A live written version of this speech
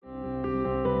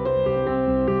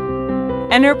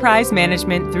Enterprise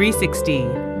Management 360,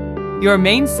 your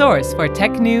main source for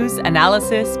tech news,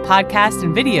 analysis, podcasts,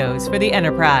 and videos for the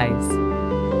enterprise.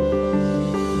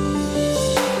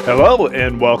 Hello,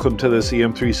 and welcome to this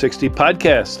EM360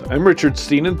 podcast. I'm Richard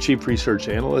Steenan, Chief Research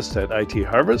Analyst at IT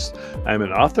Harvest. I'm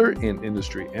an author and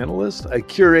industry analyst. I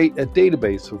curate a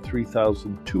database of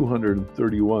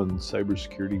 3,231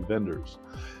 cybersecurity vendors.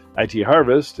 IT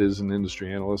Harvest is an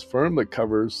industry analyst firm that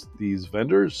covers these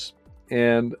vendors,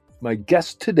 and my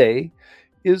guest today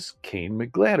is Kane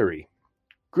McGladdery.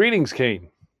 Greetings, Kane.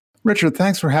 Richard,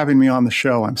 thanks for having me on the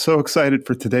show. I'm so excited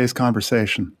for today's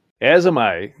conversation. As am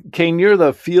I. Kane, you're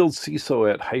the field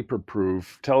CISO at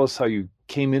Hyperproof. Tell us how you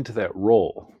came into that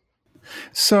role.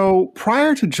 So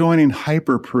prior to joining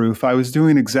Hyperproof, I was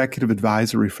doing executive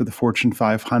advisory for the Fortune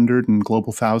 500 and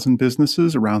Global 1000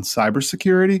 businesses around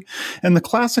cybersecurity. And the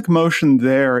classic motion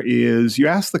there is you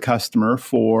ask the customer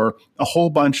for a whole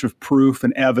bunch of proof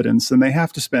and evidence, and they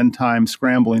have to spend time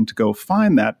scrambling to go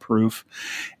find that proof.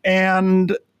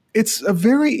 And it's a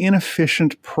very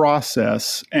inefficient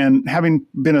process, and having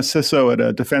been a CISO at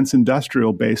a defense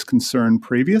industrial base concern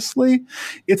previously,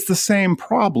 it's the same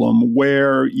problem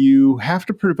where you have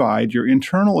to provide your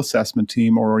internal assessment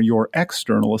team or your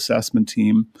external assessment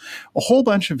team a whole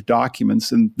bunch of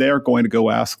documents, and they're going to go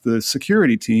ask the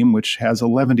security team, which has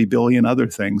 11 billion other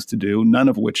things to do, none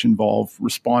of which involve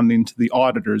responding to the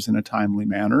auditors in a timely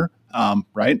manner.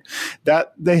 Right?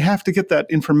 That they have to get that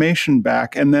information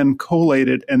back and then collate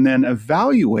it and then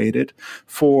evaluate it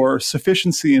for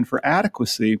sufficiency and for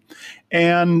adequacy.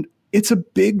 And it's a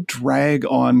big drag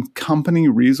on company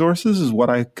resources is what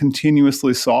I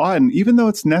continuously saw. And even though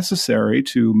it's necessary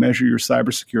to measure your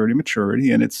cybersecurity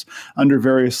maturity and it's under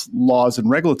various laws and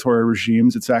regulatory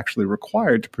regimes, it's actually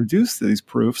required to produce these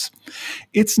proofs,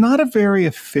 it's not a very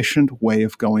efficient way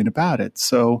of going about it.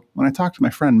 So when I talked to my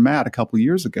friend Matt a couple of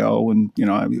years ago, and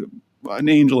an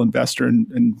angel investor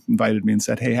and invited me and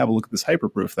said, hey, have a look at this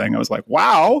Hyperproof thing. I was like,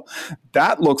 wow,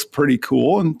 that looks pretty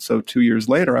cool. And so 2 years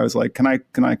later, I was like, can I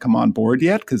come on board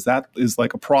yet? Because that is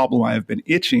like a problem I have been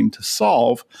itching to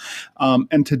solve.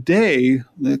 And today,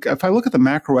 if I look at the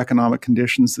macroeconomic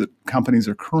conditions that companies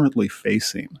are currently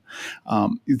facing,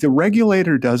 the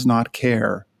regulator does not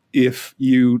care if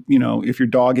if your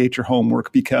dog ate your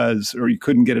homework or you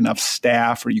couldn't get enough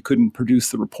staff, or you couldn't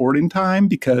produce the reporting time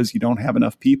because you don't have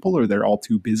enough people, or they're all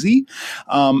too busy,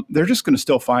 they're just going to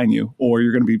still fine you, or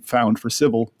you're going to be found for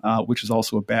civil, which is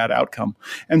also a bad outcome.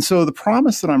 And so the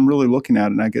promise that I'm really looking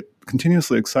at, and I get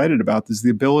continuously excited about, is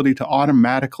the ability to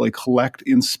automatically collect,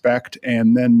 inspect,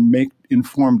 and then make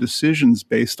informed decisions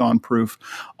based on proof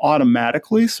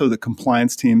automatically, so that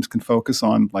compliance teams can focus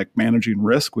on managing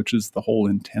risk, which is the whole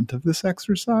intent of this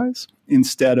exercise,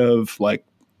 instead of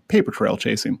paper trail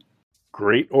chasing.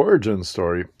 Great origin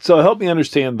story. So help me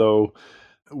understand, though,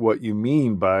 what you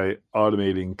mean by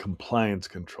automating compliance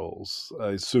controls. I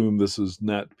assume this is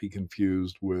not to be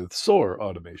confused with SOAR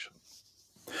automation.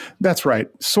 That's right.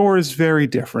 SOAR is very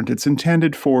different. It's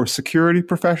intended for security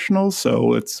professionals,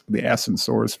 so it's the S in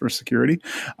SOAR is for security,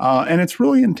 and it's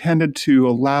really intended to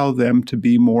allow them to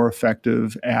be more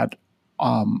effective at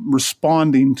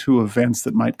responding to events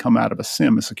that might come out of a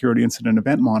SIEM, a security incident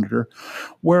event monitor,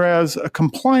 whereas a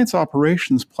compliance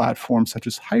operations platform such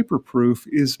as Hyperproof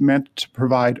is meant to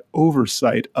provide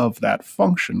oversight of that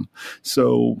function.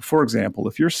 So, for example,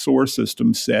 if your SOAR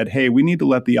system said, hey, we need to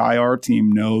let the IR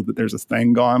team know that there's a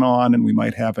thing going on and we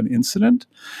might have an incident,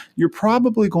 you're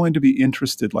probably going to be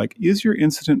interested, is your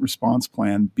incident response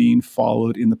plan being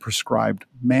followed in the prescribed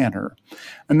manner?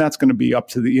 And that's going to be up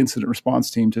to the incident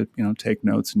response team to, take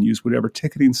notes and use whatever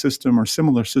ticketing system or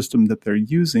similar system that they're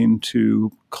using to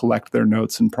collect their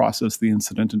notes and process the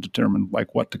incident and determine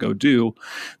what to go do.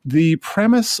 The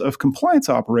premise of compliance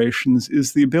operations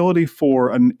is the ability for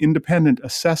an independent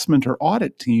assessment or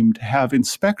audit team to have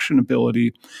inspection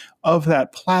ability of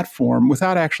that platform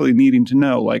without actually needing to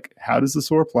know, how does the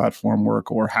SOAR platform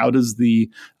work, or how does the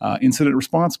incident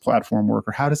response platform work,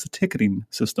 or how does the ticketing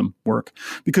system work?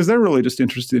 Because they're really just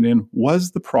interested in,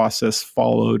 was the process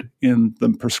followed in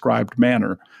the prescribed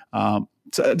manner?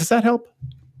 So does that help?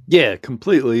 Yeah,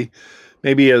 completely.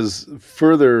 Maybe as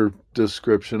further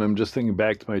description, I'm just thinking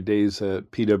back to my days at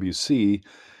PwC,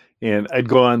 and I'd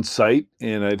go on site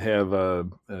and I'd have a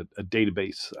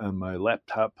database on my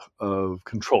laptop of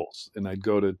controls. And I'd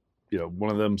go to,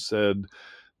 one of them said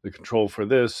the control for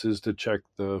this is to check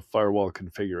the firewall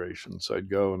configuration. So I'd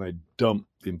go and I'd dump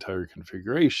the entire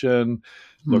configuration,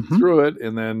 look through it,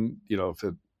 and then, if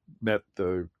it met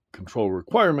the control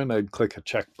requirement, I'd click a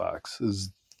checkbox.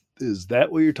 Is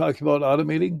that what you're talking about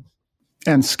automating?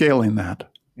 And scaling that.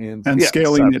 And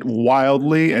scaling it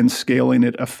wildly and scaling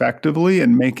it effectively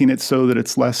and making it so that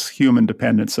it's less human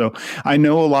dependent. So I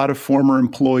know a lot of former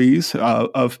employees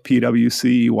of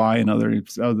PwC, EY, and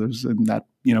others in that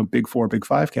big four, big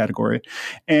five category.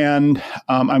 And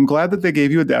I'm glad that they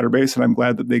gave you a database, and I'm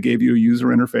glad that they gave you a user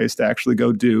interface to actually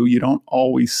go do. You don't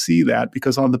always see that,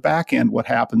 because on the back end, what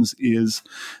happens is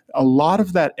a lot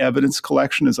of that evidence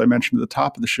collection, as I mentioned at the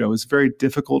top of the show, is very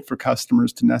difficult for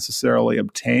customers to necessarily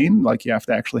obtain. Like, you have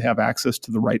to actually have access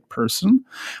to the right person.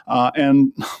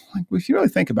 And if you really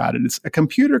think about it, it's a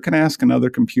computer can ask another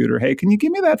computer, hey, can you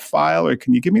give me that file, or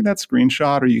can you give me that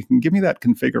screenshot, or you can give me that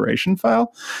configuration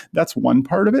file? That's one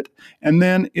part of it. And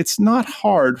then it's not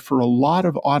hard for a lot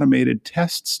of automated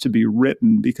tests to be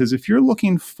written, because if you're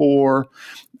looking for,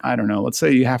 I don't know, let's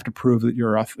say you have to prove that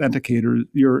your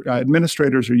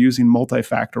administrators are using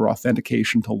multi-factor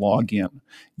authentication to log in.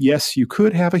 Yes, you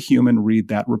could have a human read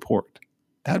that report.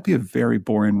 That'd be a very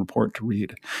boring report to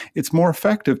read. It's more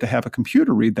effective to have a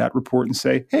computer read that report and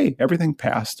say, hey, everything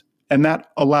passed. And that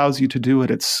allows you to do it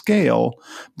at scale,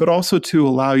 but also to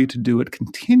allow you to do it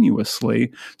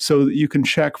continuously so that you can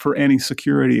check for any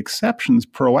security exceptions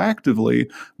proactively,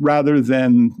 rather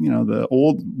than, the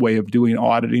old way of doing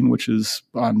auditing, which is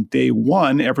on day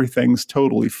one, everything's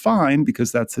totally fine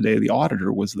because that's the day the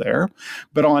auditor was there.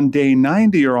 But on day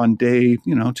 90 or on day,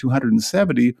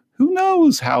 270, who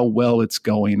knows how well it's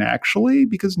going actually,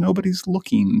 because nobody's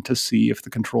looking to see if the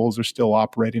controls are still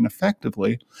operating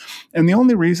effectively. And the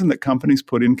only reason that companies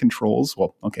put in controls,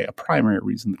 a primary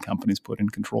reason that companies put in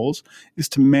controls is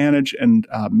to manage and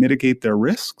mitigate their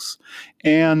risks.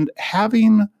 And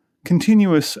having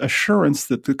continuous assurance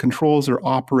that the controls are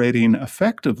operating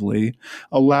effectively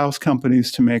allows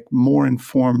companies to make more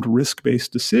informed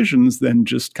risk-based decisions than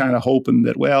just kind of hoping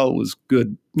that, well, it was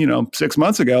good, 6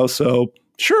 months ago, so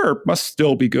sure, must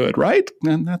still be good, right?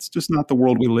 And that's just not the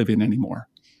world we live in anymore.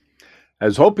 I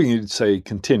was hoping you'd say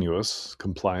continuous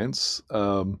compliance,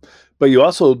 but you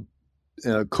also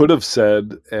could have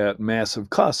said at massive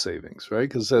cost savings, right?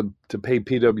 Because to pay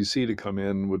PwC to come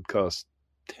in would cost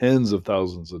tens of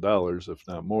thousands of dollars, if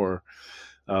not more,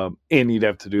 and you'd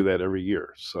have to do that every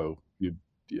year. So you'd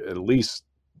at least,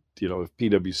 if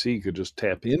PwC could just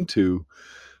tap into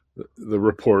the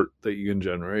report that you can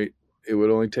generate, it would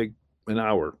only take an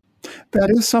hour. That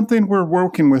is something we're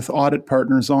working with audit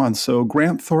partners on. So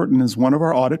Grant Thornton is one of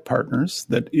our audit partners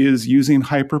that is using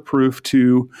HyperProof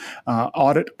to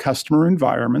audit customer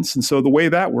environments. And so the way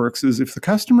that works is, if the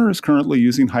customer is currently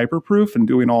using HyperProof and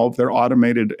doing all of their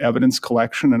automated evidence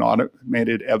collection and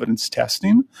automated evidence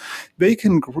testing, they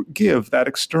can give that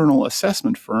external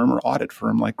assessment firm or audit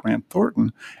firm like Grant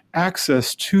Thornton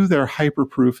access to their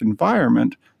HyperProof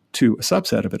environment, to a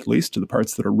subset of it, at least to the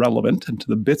parts that are relevant and to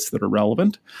the bits that are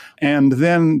relevant. And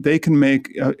then they can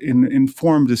make an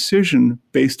informed decision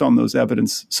based on those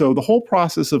evidence. So the whole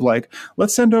process of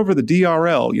let's send over the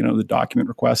DRL, the document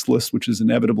request list, which is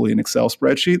inevitably an Excel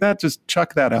spreadsheet, just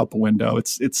chuck that out the window.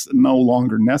 It's no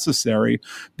longer necessary,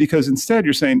 because instead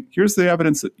you're saying, here's the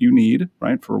evidence that you need,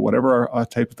 right, for whatever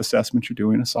type of assessment you're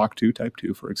doing, a SOC 2, type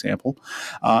 2, for example.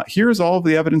 Here's all of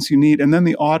the evidence you need. And then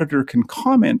the auditor can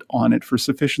comment on it for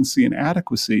sufficiency and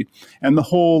adequacy. And the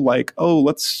whole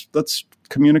let's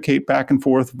communicate back and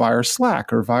forth via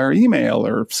Slack or via email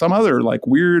or some other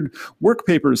weird work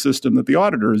paper system that the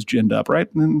auditor has ginned up, right?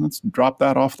 And then let's drop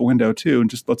that off the window too, and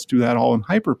just let's do that all in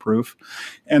HyperProof.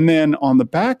 And then on the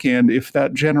back end, if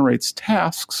that generates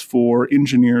tasks for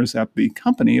engineers at the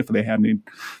company, if they had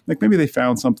maybe they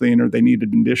found something or they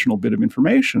needed an additional bit of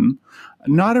information,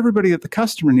 not everybody at the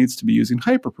customer needs to be using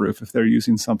HyperProof. If they're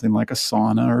using something like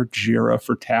Asana or Jira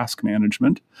for task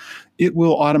management, it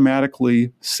will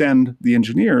automatically send the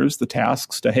engineers the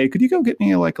tasks to, hey, could you go get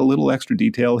me a little extra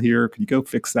detail here? Could you go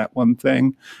fix that one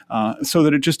thing? So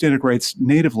that it just integrates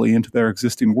natively into their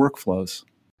existing workflows.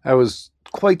 I was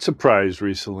quite surprised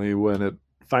recently when it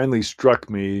finally struck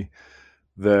me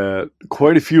that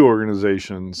quite a few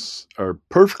organizations are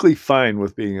perfectly fine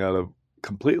with being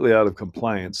completely out of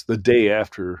compliance the day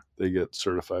after they get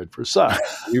certified for SOC.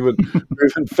 even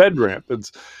FedRAMP.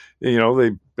 It's,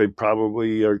 they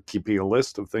probably are keeping a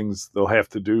list of things they'll have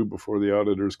to do before the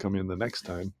auditors come in the next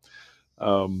time.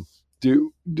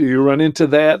 Do you run into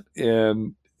that?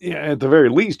 And at the very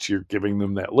least, you're giving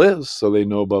them that list so they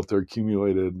know about their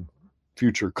accumulated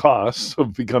future costs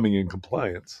of becoming in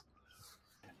compliance.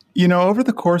 Over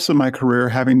the course of my career,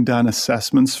 having done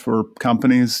assessments for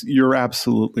companies, you're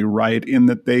absolutely right in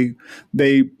that they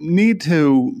need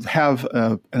to have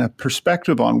a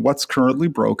perspective on what's currently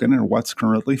broken and what's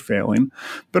currently failing.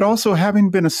 But also, having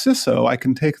been a CISO, I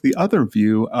can take the other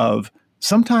view of,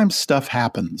 sometimes stuff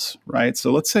happens, right?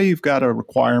 So let's say you've got a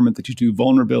requirement that you do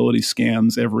vulnerability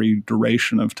scans every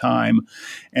duration of time,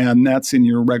 and that's in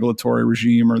your regulatory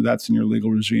regime, or that's in your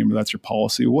legal regime, or that's your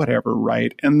policy, whatever,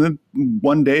 right? And then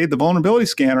one day the vulnerability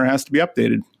scanner has to be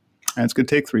updated, and it's going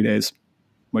to take 3 days.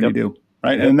 What do you do?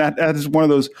 Right. Yep. And that is one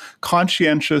of those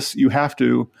conscientious, you have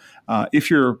to, if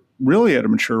you're really at a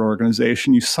mature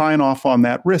organization, you sign off on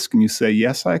that risk and you say,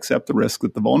 yes, I accept the risk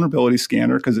that the vulnerability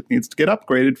scanner, because it needs to get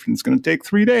upgraded, and it's going to take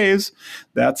 3 days.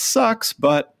 That sucks,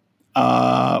 but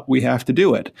we have to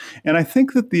do it. And I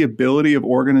think that the ability of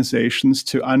organizations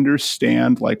to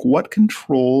understand like what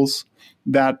controls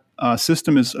that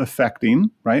system is affecting,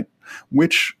 right?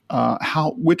 Which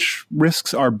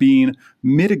risks are being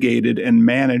mitigated and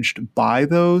managed by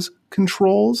those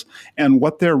controls, and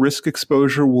what their risk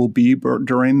exposure will be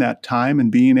during that time,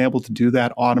 and being able to do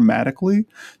that automatically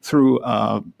through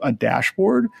a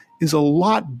dashboard is a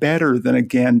lot better than,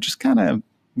 again, just kind of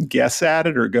guess at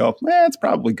it or go, it's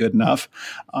probably good enough.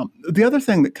 The other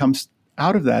thing that comes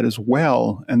out of that as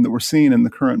well, and that we're seeing in the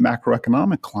current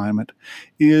macroeconomic climate,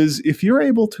 is if you're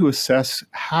able to assess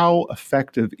how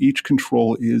effective each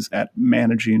control is at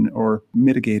managing or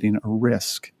mitigating a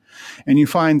risk, and you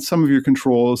find some of your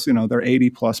controls, they're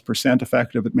 80+%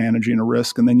 effective at managing a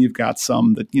risk, and then you've got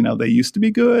some that, they used to be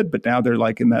good, but now they're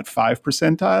like in that 5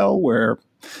 percentile where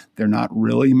they're not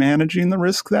really managing the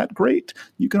risk that great.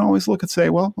 You can always look and say,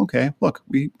 well, okay, look,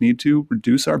 we need to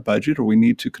reduce our budget, or we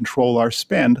need to control our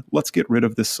spend. Let's get rid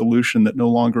of this solution that no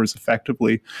longer is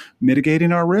effectively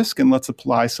mitigating our risk, and let's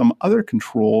apply some other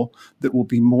control that will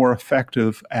be more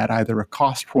effective at either a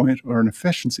cost point or an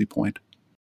efficiency point.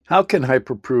 How can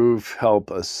HyperProof help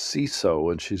a CISO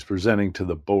when she's presenting to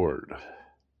the board?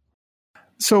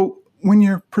 So when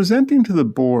you're presenting to the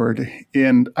board,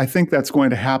 and I think that's going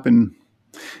to happen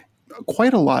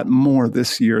quite a lot more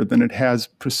this year than it has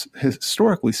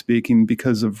historically speaking,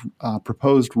 because of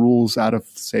proposed rules out of,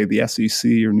 say, the SEC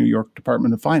or New York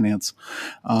Department of Finance,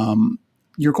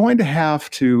 you're going to have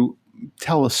to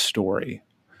tell a story.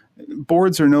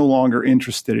 Boards are no longer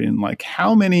interested in like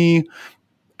how many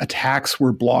attacks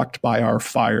were blocked by our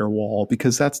firewall,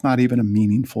 because that's not even a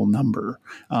meaningful number.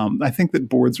 I think that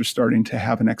boards are starting to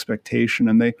have an expectation,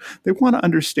 and they want to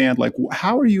understand, like,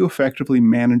 how are you effectively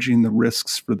managing the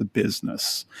risks for the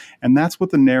business? And that's what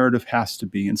the narrative has to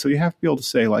be. And so you have to be able to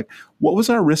say, like, what was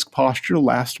our risk posture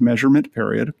last measurement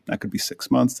period? That could be 6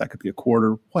 months, that could be a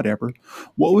quarter, whatever.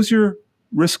 What was your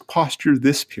risk posture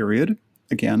this period?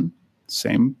 Again,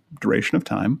 same duration of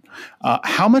time.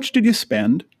 How much did you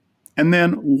spend? And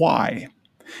then why?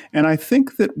 And I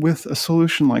think that with a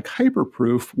solution like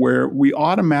HyperProof, where we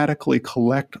automatically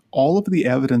collect all of the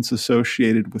evidence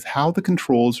associated with how the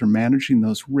controls are managing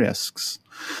those risks,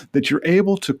 that you're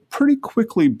able to pretty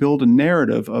quickly build a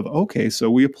narrative of, okay, so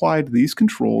we applied these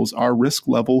controls, our risk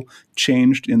level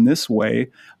changed in this way,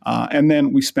 and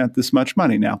then we spent this much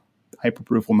money. Now,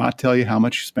 HyperProof will not tell you how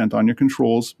much you spent on your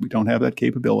controls. We don't have that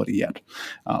capability yet.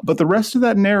 But the rest of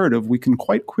that narrative we can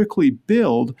quite quickly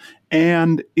build,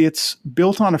 and it's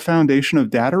built on a foundation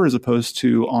of data as opposed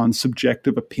to on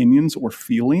subjective opinions or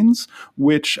feelings,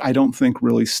 which I don't think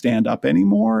really stand up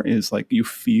anymore. Is like, you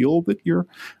feel that you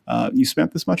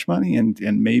spent this much money and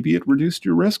maybe it reduced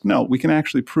your risk. No, we can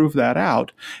actually prove that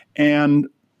out. And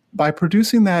by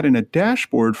producing that in a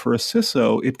dashboard for a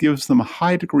CISO, it gives them a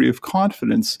high degree of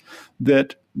confidence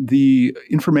that the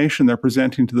information they're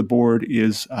presenting to the board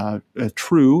is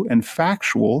true and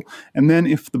factual. And then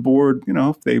if the board,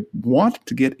 if they want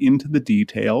to get into the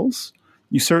details,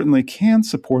 you certainly can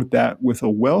support that with a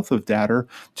wealth of data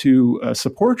to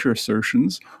support your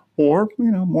assertions. Or,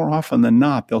 more often than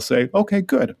not, they'll say, okay,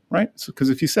 good, right? So, because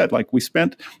if you said, like, we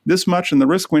spent this much and the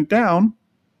risk went down,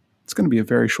 it's going to be a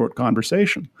very short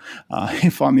conversation.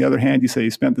 If, on the other hand, you say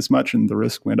you spent this much and the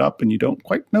risk went up and you don't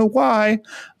quite know why,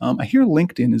 I hear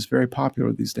LinkedIn is very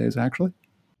popular these days, actually.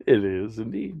 It is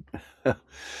indeed.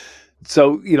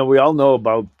 So, we all know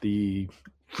about the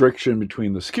friction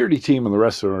between the security team and the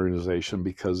rest of the organization,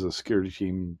 because the security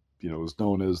team, is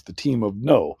known as the team of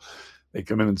no. They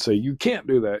come in and say, you can't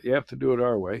do that. You have to do it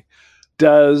our way.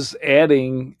 Does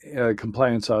adding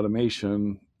compliance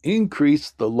automation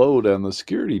increase the load on the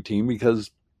security team,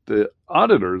 because the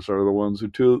auditors are the ones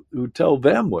who tell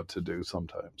them what to do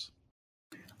sometimes?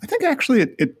 I think actually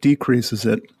it decreases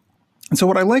it. And so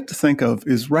what I like to think of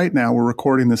is, right now we're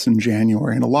recording this in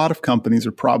January, and a lot of companies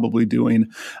are probably doing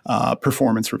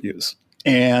performance reviews.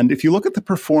 And if you look at the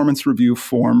performance review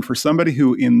form for somebody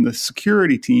who in the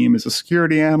security team is a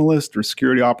security analyst or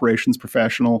security operations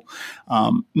professional,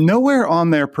 nowhere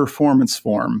on their performance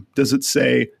form does it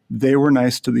say they were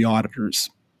nice to the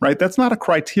auditors. right? That's not a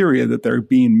criteria that they're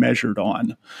being measured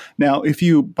on. Now, if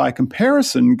you, by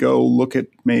comparison, go look at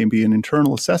maybe an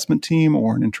internal assessment team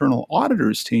or an internal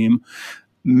auditors team,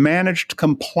 managed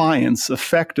compliance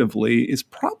effectively is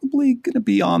probably going to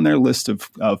be on their list of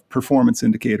performance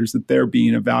indicators that they're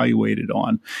being evaluated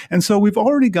on. And so we've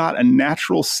already got a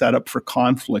natural setup for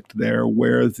conflict there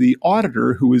where the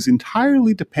auditor, who is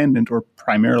entirely dependent or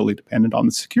primarily dependent on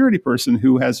the security person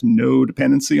who has no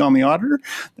dependency on the auditor,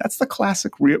 that's the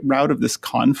classic route of this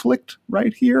conflict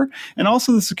right here. And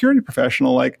also the security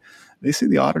professional, like, they see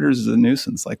the auditors as a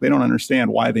nuisance. Like, they don't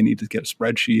understand why they need to get a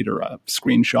spreadsheet or a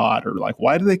screenshot, or like,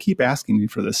 why do they keep asking me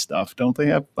for this stuff? Don't they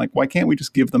have, like, why can't we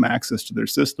just give them access to their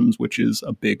systems, which is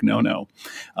a big no-no.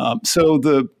 So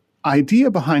the idea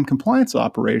behind compliance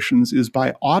operations is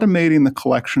by automating the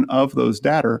collection of those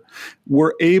data,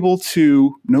 we're able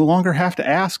to no longer have to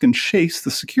ask and chase the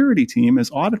security team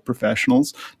as audit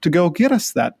professionals to go get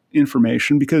us that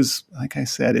information, because, like I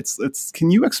said, it's can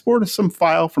you export some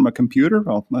file from a computer?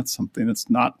 Well, that's something that's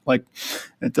not like,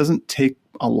 it doesn't take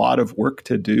a lot of work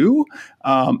to do.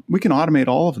 We can automate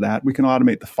all of that. We can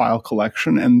automate the file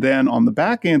collection. And then on the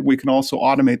back end, we can also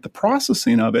automate the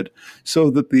processing of it so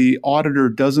that the auditor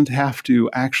doesn't have to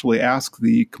actually ask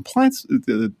the compliance,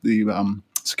 the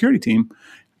security team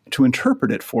to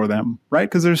interpret it for them, right?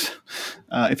 Because there's,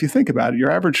 if you think about it, your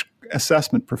average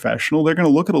assessment professional, they're going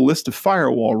to look at a list of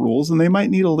firewall rules and they might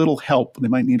need a little help. They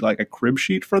might need like a crib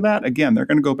sheet for that. Again, they're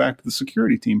going to go back to the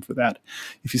security team for that.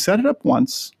 If you set it up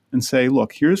once and say,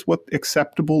 look, here's what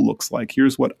acceptable looks like,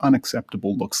 here's what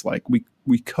unacceptable looks like,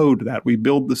 we code that, we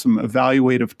build some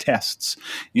evaluative tests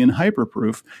in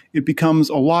HyperProof, it becomes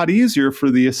a lot easier for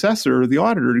the assessor or the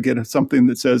auditor to get something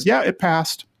that says, yeah, it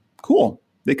passed, cool.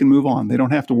 They can move on. They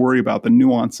don't have to worry about the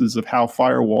nuances of how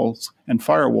firewalls and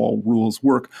firewall rules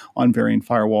work on varying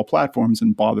firewall platforms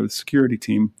and bother the security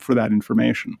team for that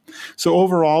information. So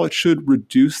overall, it should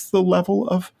reduce the level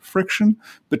of friction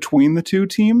between the two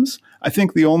teams. I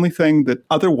think the only thing that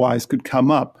otherwise could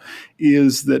come up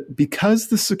is that because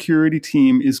the security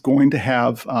team is going to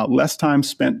have less time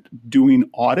spent doing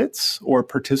audits or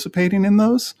participating in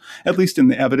those, at least in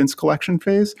the evidence collection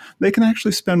phase, they can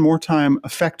actually spend more time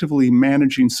effectively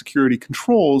managing security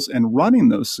controls and running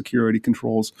those security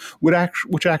controls,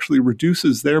 which actually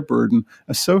reduces their burden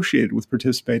associated with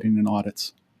participating in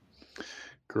audits.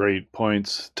 Great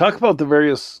points. Talk about the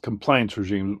various compliance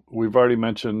regimes. We've already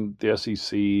mentioned the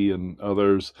SEC and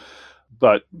others,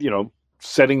 but,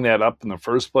 setting that up in the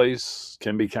first place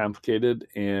can be complicated,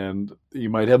 and you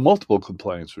might have multiple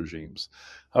compliance regimes.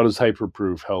 How does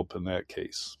HyperProof help in that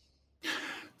case?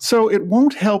 So it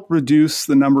won't help reduce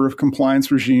the number of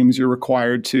compliance regimes you're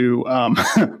required to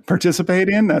participate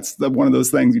in. That's one of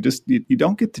those things you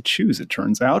don't get to choose, it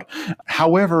turns out.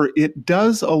 However, it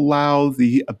does allow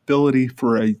the ability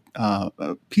for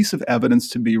a piece of evidence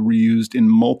to be reused in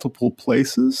multiple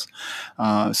places.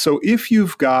 So if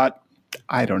you've got,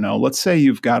 I don't know, let's say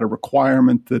you've got a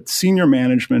requirement that senior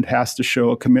management has to show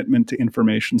a commitment to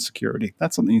information security.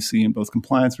 That's something you see in both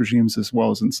compliance regimes as well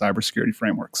as in cybersecurity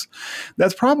frameworks.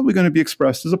 That's probably going to be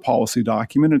expressed as a policy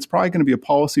document. It's probably going to be a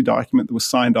policy document that was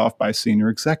signed off by a senior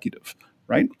executive,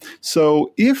 right?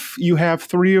 So if you have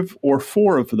 3 or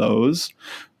 4 of those,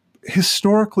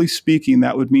 historically speaking,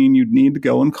 that would mean you'd need to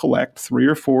go and collect 3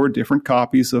 or 4 different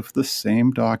copies of the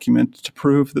same document to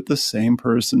prove that the same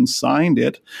person signed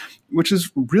it, which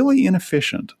is really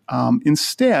inefficient.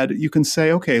 Instead, you can say,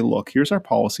 okay, look, here's our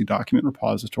policy document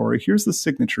repository. Here's the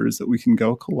signatures that we can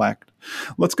go collect.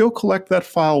 Let's go collect that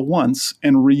file once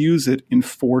and reuse it in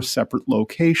 4 separate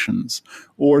locations.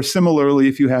 Or similarly,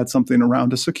 if you had something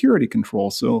around a security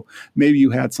control. So maybe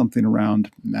you had something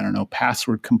around,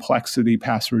 password complexity,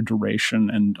 password duration,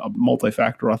 and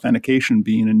multi-factor authentication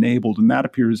being enabled, and that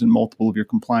appears in multiple of your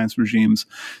compliance regimes.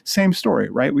 Same story,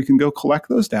 right? We can go collect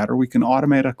those data. We can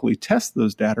automatically test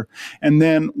those data. And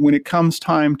then when it comes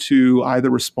time to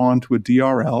either respond to a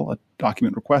DRL, a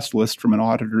document request list from an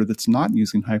auditor that's not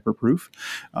using HyperProof,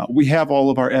 we have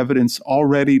all of our evidence all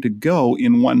ready to go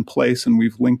in one place, and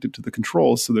we've linked it to the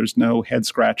controls, so there's no head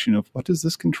scratching of what does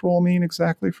this control mean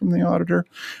exactly from the auditor.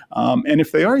 And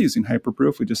if they are using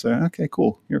HyperProof, we just say, okay,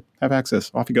 cool, here, have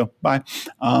access, off you go, bye.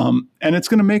 And it's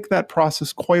going to make that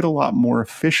process quite a lot more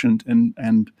efficient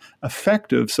and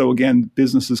effective. So again,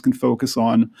 businesses can focus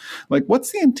on, like,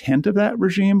 what's the intent of that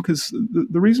regime? Because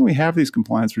the reason we have these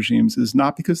compliance regimes is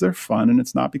not because they're fun, and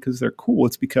it's not because they're cool.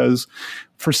 It's because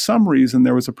for some reason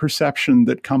there was a perception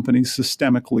that companies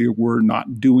systemically were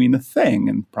not doing a thing,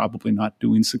 and probably not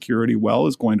doing security well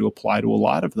is going to apply to a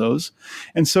lot of those.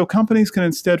 And so companies can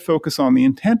instead focus on the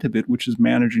intent of it, which is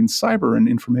managing cyber and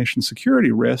information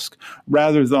security risk,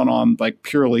 rather than on like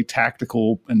purely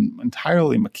tactical and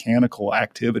entirely mechanical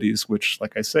activities, which,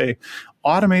 like I say,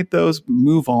 automate those,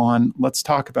 move on. Let's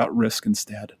talk about risk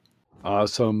instead.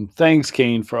 Awesome. Thanks,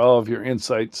 Kane, for all of your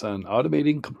insights on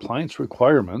automating compliance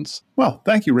requirements. Well,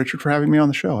 thank you, Richard, for having me on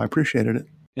the show. I appreciated it.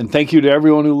 And thank you to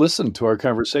everyone who listened to our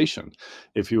conversation.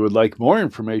 If you would like more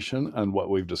information on what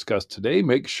we've discussed today,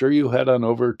 make sure you head on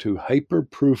over to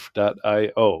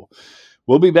hyperproof.io.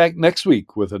 We'll be back next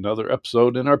week with another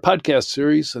episode in our podcast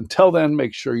series. Until then,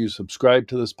 make sure you subscribe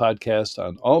to this podcast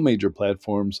on all major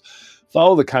platforms.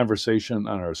 Follow the conversation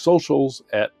on our socials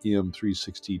at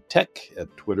EM360Tech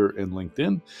at Twitter and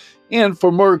LinkedIn. And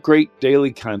for more great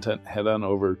daily content, head on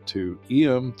over to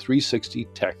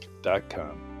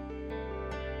em360tech.com.